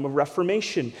the time of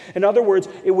Reformation. In other words,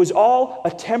 it was all a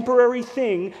temporary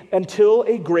thing until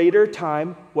a greater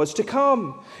time was to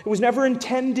come. It was never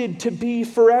intended to be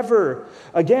forever.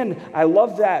 Again, I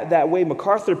love that way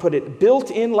MacArthur put it,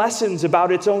 built-in lessons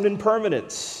about its own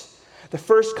impermanence. The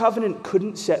first covenant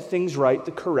couldn't set things right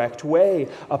the correct way,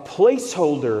 a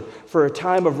placeholder for a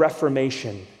time of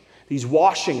reformation. These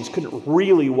washings couldn't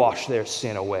really wash their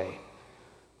sin away.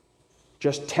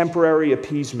 Just temporary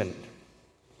appeasement.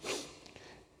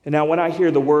 And now when I hear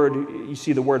you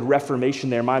see the word Reformation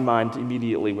there, my mind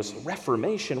immediately was,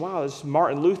 Reformation? Wow, this is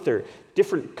Martin Luther.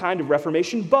 Different kind of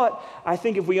Reformation. But I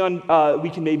think if we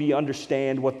can maybe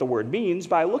understand what the word means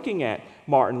by looking at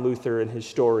Martin Luther and his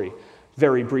story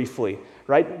very briefly.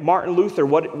 Right? Martin Luther,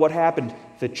 what happened?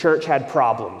 The church had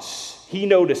problems. He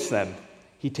noticed them.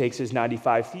 He takes his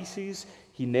 95 Theses,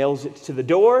 he nails it to the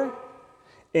door,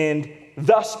 and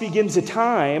thus begins a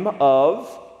time of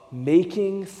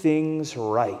making things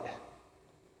right.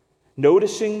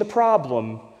 Noticing the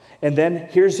problem And then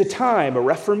here's a time, a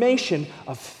reformation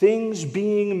of things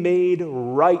being made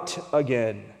right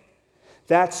again.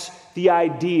 That's the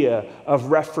idea of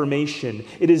reformation.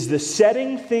 It is the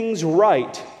setting things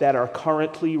right that are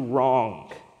currently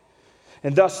wrong.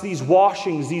 And thus these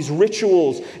washings, these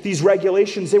rituals, these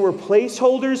regulations, they were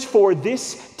placeholders for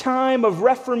this time of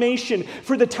reformation,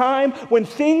 for the time when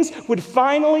things would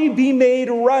finally be made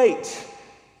right.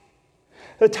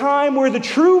 The time where the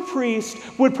true priest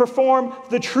would perform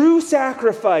the true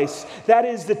sacrifice. That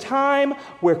is the time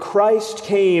where Christ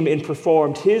came and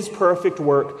performed his perfect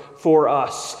work for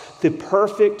us. The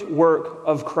perfect work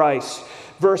of Christ.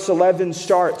 Verse 11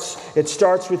 starts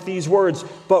with these words,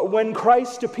 "But when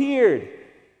Christ appeared,"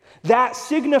 that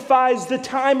signifies the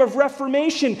time of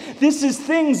reformation. This is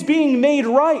things being made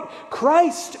right.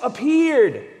 Christ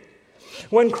appeared.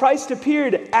 When Christ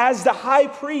appeared as the high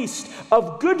priest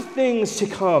of good things to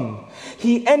come,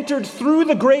 he entered through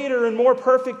the greater and more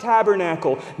perfect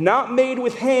tabernacle, not made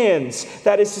with hands,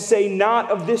 that is to say,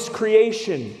 not of this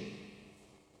creation.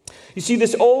 You see,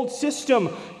 this old system,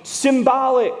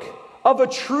 symbolic of a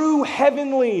true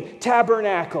heavenly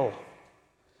tabernacle.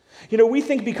 You know, we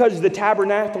think because the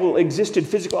tabernacle existed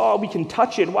physically, oh, we can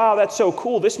touch it. Wow, that's so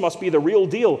cool. This must be the real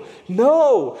deal.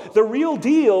 No, the real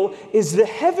deal is the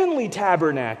heavenly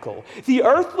tabernacle. The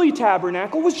earthly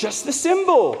tabernacle was just the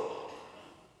symbol.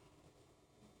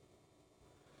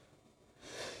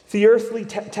 The earthly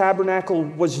tabernacle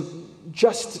was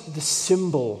just the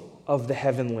symbol of the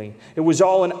heavenly. It was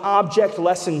all an object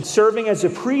lesson serving as a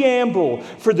preamble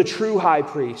for the true high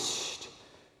priest.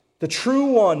 The true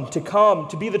one to come,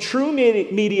 to be the true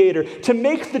mediator, to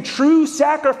make the true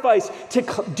sacrifice, to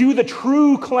do the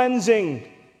true cleansing,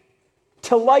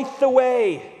 to light the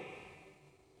way,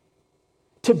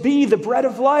 to be the bread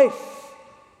of life.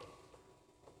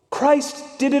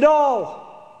 Christ did it all.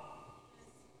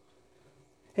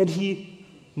 And he,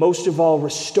 most of all,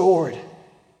 restored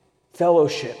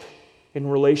fellowship in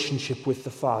relationship with the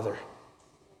Father.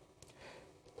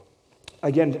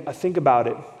 Again, think about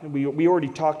it. We already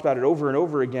talked about it over and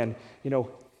over again. You know,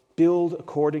 build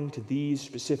according to these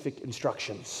specific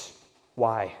instructions.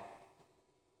 Why?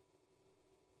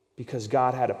 Because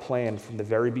God had a plan from the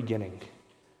very beginning.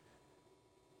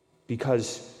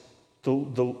 Because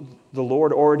the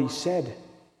Lord already said,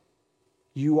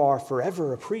 you are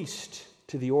forever a priest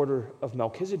to the order of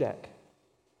Melchizedek.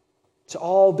 It's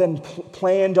all been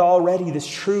planned already, this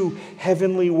true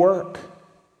heavenly work.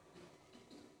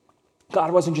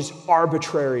 God wasn't just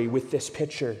arbitrary with this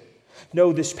picture.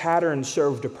 No, this pattern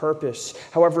served a purpose.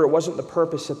 However, it wasn't the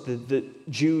purpose that the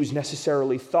Jews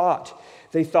necessarily thought.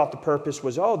 They thought the purpose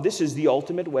was, oh, this is the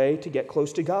ultimate way to get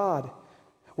close to God.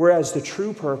 Whereas the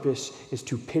true purpose is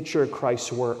to picture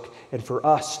Christ's work and for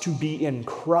us to be in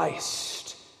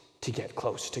Christ to get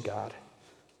close to God.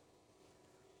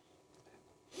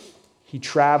 He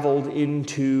traveled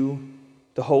into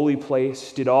the holy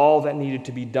place, did all that needed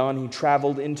to be done. He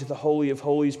traveled into the Holy of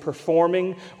Holies,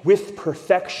 performing with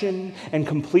perfection and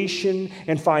completion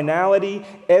and finality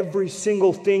every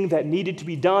single thing that needed to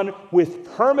be done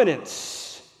with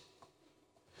permanence.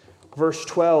 Verse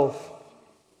 12.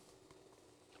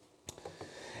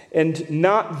 And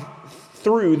not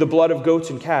through the blood of goats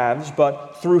and calves,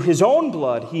 but through his own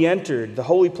blood he entered the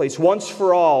holy place once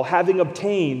for all, having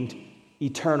obtained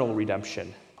eternal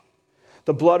redemption.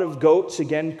 The blood of goats,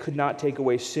 again, could not take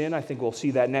away sin. I think we'll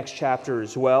see that next chapter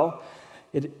as well.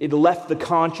 It left the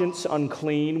conscience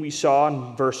unclean, we saw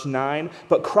in verse 9.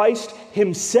 But Christ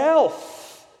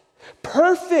himself,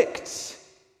 perfect.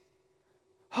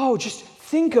 Oh, just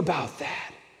think about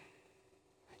that.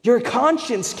 Your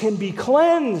conscience can be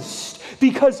cleansed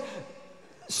because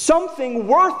something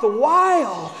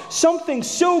worthwhile, something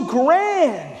so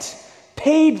grand,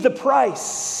 paid the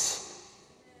price.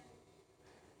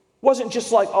 Wasn't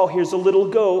just like, oh, here's a little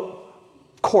goat.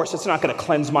 Of course, it's not going to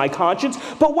cleanse my conscience.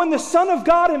 But when the Son of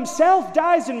God himself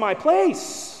dies in my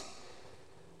place,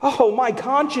 oh, my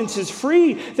conscience is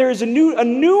free. There is a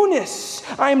newness.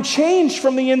 I am changed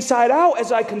from the inside out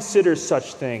as I consider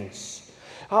such things.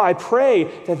 Oh, I pray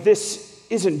that this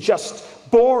isn't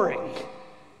just boring.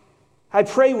 I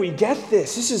pray we get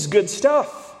this. This is good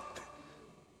stuff.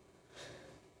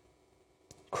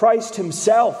 Christ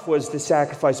himself was the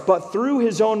sacrifice, but through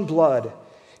his own blood,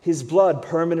 his blood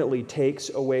permanently takes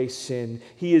away sin.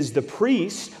 He is the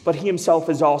priest, but he himself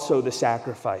is also the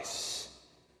sacrifice.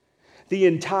 The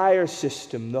entire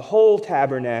system, the whole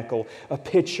tabernacle, a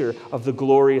picture of the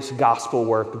glorious gospel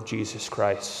work of Jesus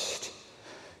Christ.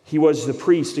 He was the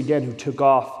priest, again, who took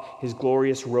off his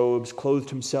glorious robes, clothed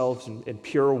himself in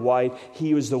pure white.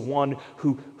 He was the one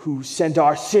who sent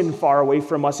our sin far away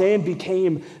from us and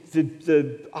became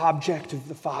the object of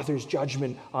the Father's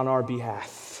judgment on our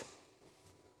behalf.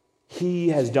 He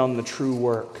has done the true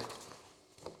work.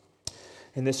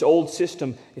 In this old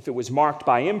system, if it was marked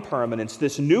by impermanence,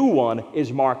 this new one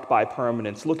is marked by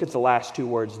permanence. Look at the last two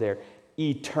words there: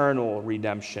 eternal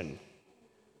redemption.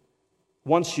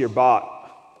 Once you're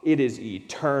bought, it is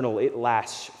eternal. It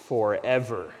lasts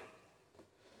forever.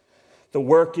 The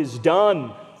work is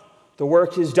done. The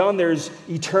work is done. There's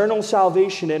eternal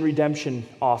salvation and redemption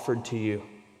offered to you.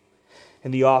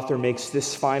 And the author makes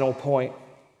this final point.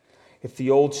 If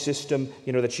the old system,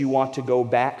 that you want to go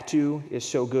back to is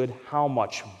so good, how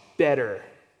much better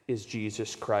is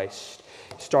Jesus Christ?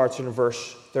 It starts in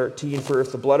verse 13, for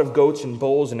if the blood of goats and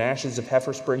bulls and ashes of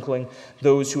heifer sprinkling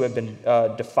those who have been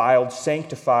defiled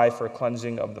sanctify for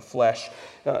cleansing of the flesh.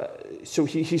 So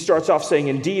he starts off saying,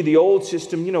 indeed, the old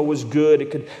system, was good.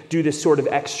 It could do this sort of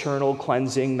external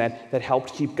cleansing that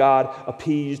helped keep God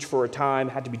appeased for a time.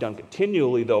 It had to be done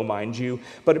continually, though, mind you.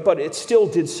 But it still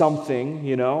did something,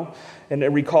 And I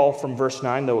recall from verse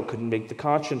 9, though it couldn't make the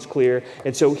conscience clear.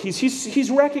 And so he's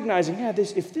recognizing,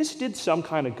 if this did some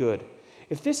kind of good,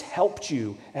 if this helped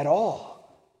you at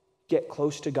all get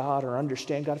close to God or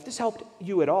understand God, if this helped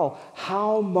you at all,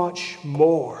 how much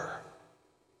more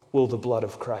will the blood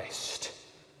of Christ,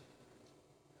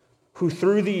 who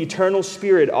through the eternal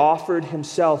Spirit offered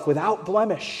himself without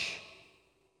blemish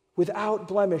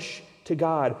to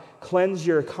God, cleanse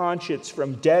your conscience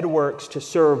from dead works to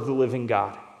serve the living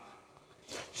God.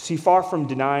 See, far from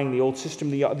denying the old system,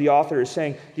 the author is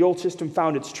saying the old system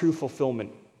found its true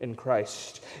fulfillment in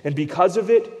Christ. And because of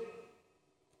it,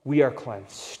 we are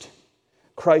cleansed.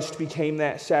 Christ became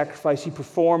that sacrifice. He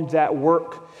performed that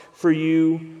work for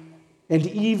you. And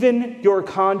even your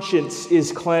conscience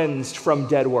is cleansed from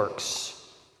dead works.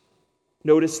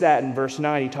 Notice that in verse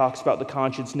 9 he talks about the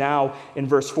conscience. Now in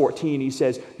verse 14 he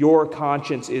says, your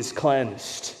conscience is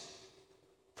cleansed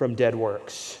from dead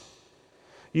works.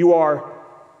 You are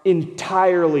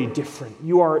entirely different.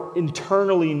 You are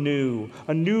internally new,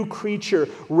 a new creature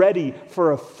ready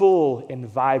for a full and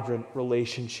vibrant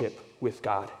relationship with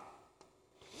God.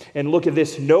 And look at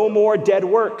this, no more dead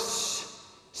works,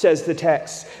 says the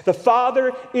text. The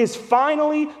Father is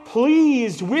finally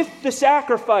pleased with the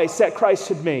sacrifice that Christ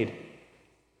had made.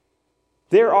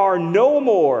 There are no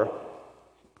more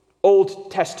Old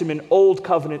Testament, Old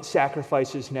Covenant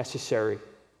sacrifices necessary.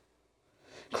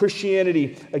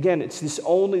 Christianity, again, it's the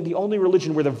only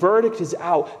religion where the verdict is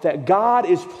out that God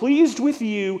is pleased with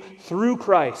you through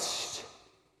Christ.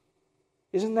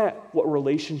 Isn't that what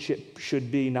relationship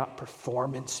should be? Not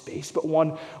performance-based, but one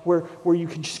where you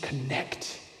can just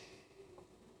connect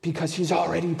because he's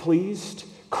already pleased.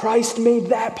 Christ made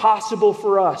that possible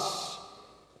for us.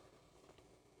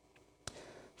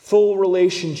 Full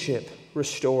relationship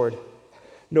restored.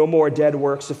 No more dead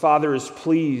works. The Father is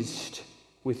pleased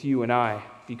with you and I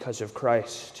because of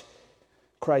Christ.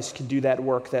 Christ can do that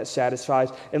work that satisfies.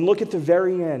 And look at the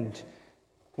very end.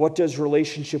 What does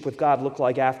relationship with God look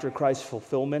like after Christ's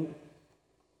fulfillment?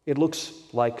 It looks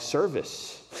like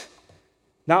service.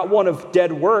 Not one of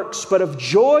dead works, but of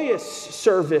joyous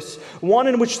service. One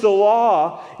in which the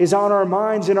law is on our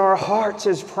minds and our hearts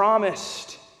as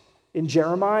promised in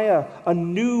Jeremiah, a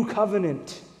new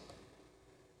covenant.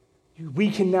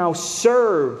 We can now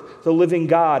serve the living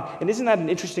God. And isn't that an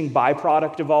interesting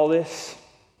byproduct of all this?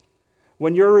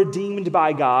 When you're redeemed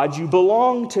by God, you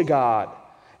belong to God.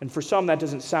 And for some, that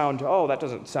doesn't sound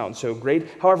so great.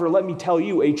 However, let me tell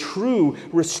you, a true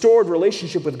restored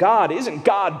relationship with God isn't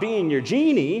God being your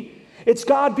genie. It's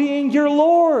God being your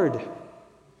Lord.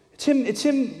 It's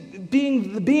him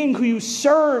being the being who you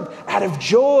serve out of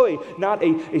joy, not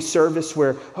a service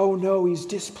where, oh no, he's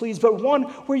displeased, but one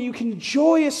where you can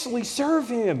joyously serve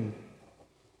him.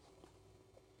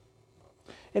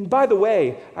 And by the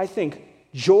way, I think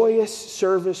joyous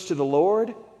service to the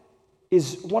Lord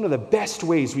is one of the best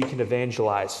ways we can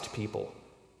evangelize to people.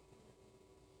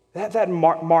 That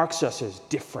marks us as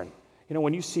different.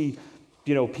 When you see,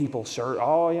 people serve,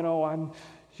 I'm,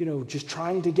 just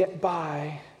trying to get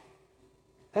by.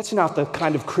 That's not the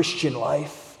kind of Christian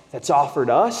life that's offered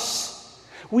us.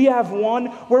 We have one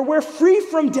where we're free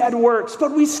from dead works,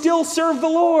 but we still serve the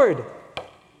Lord.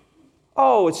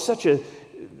 Oh, it's such an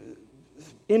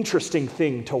interesting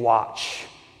thing to watch.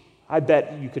 I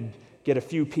bet you could get a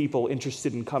few people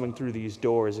interested in coming through these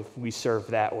doors if we serve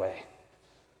that way.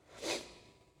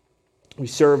 We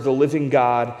serve the living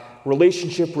God,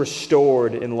 relationship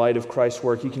restored in light of Christ's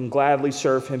work. You can gladly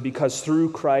serve him because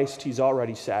through Christ he's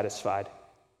already satisfied.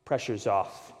 Pressure's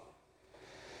off.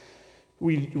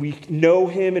 We know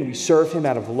him and we serve him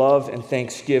out of love and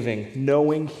thanksgiving,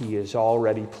 knowing he is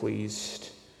already pleased.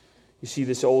 You see,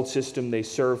 this old system, they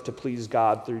serve to please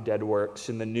God through dead works.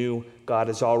 In the new, God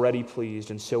is already pleased,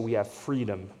 and so we have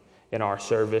freedom in our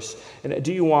service. And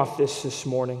do you want this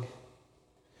morning?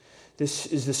 This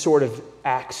is the sort of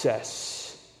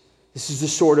access. This is the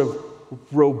sort of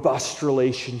robust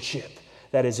relationship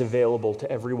that is available to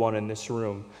everyone in this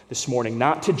room this morning.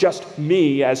 Not to just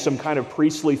me as some kind of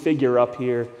priestly figure up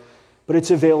here, but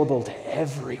it's available to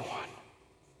everyone.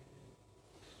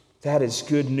 That is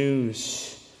good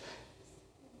news.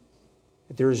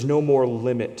 There is no more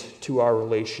limit to our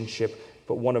relationship,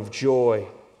 but one of joy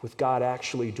with God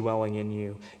actually dwelling in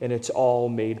you. And it's all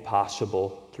made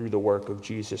possible through the work of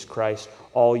Jesus Christ.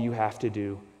 All you have to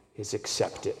do is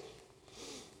accept it.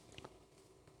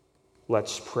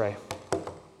 Let's pray.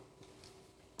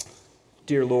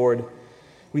 Dear Lord,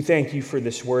 we thank you for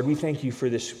this word. We thank you for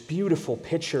this beautiful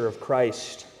picture of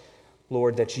Christ,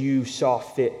 Lord, that you saw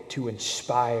fit to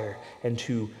inspire and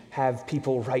to have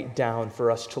people write down for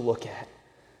us to look at.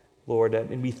 Lord,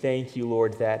 and we thank you,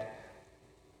 Lord, that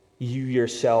you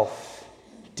yourself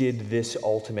did this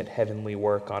ultimate heavenly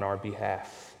work on our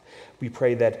behalf. We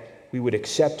pray that we would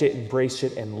accept it, embrace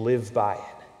it, and live by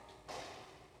it.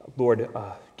 Lord,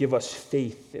 give us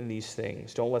faith in these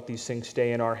things. Don't let these things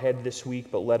stay in our head this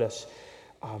week, but let us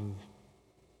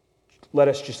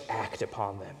just act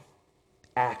upon them.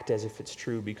 Act as if it's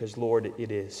true, because, Lord,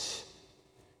 it is.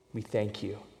 We thank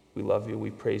you. We love you.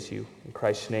 We praise you. In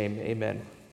Christ's name, amen.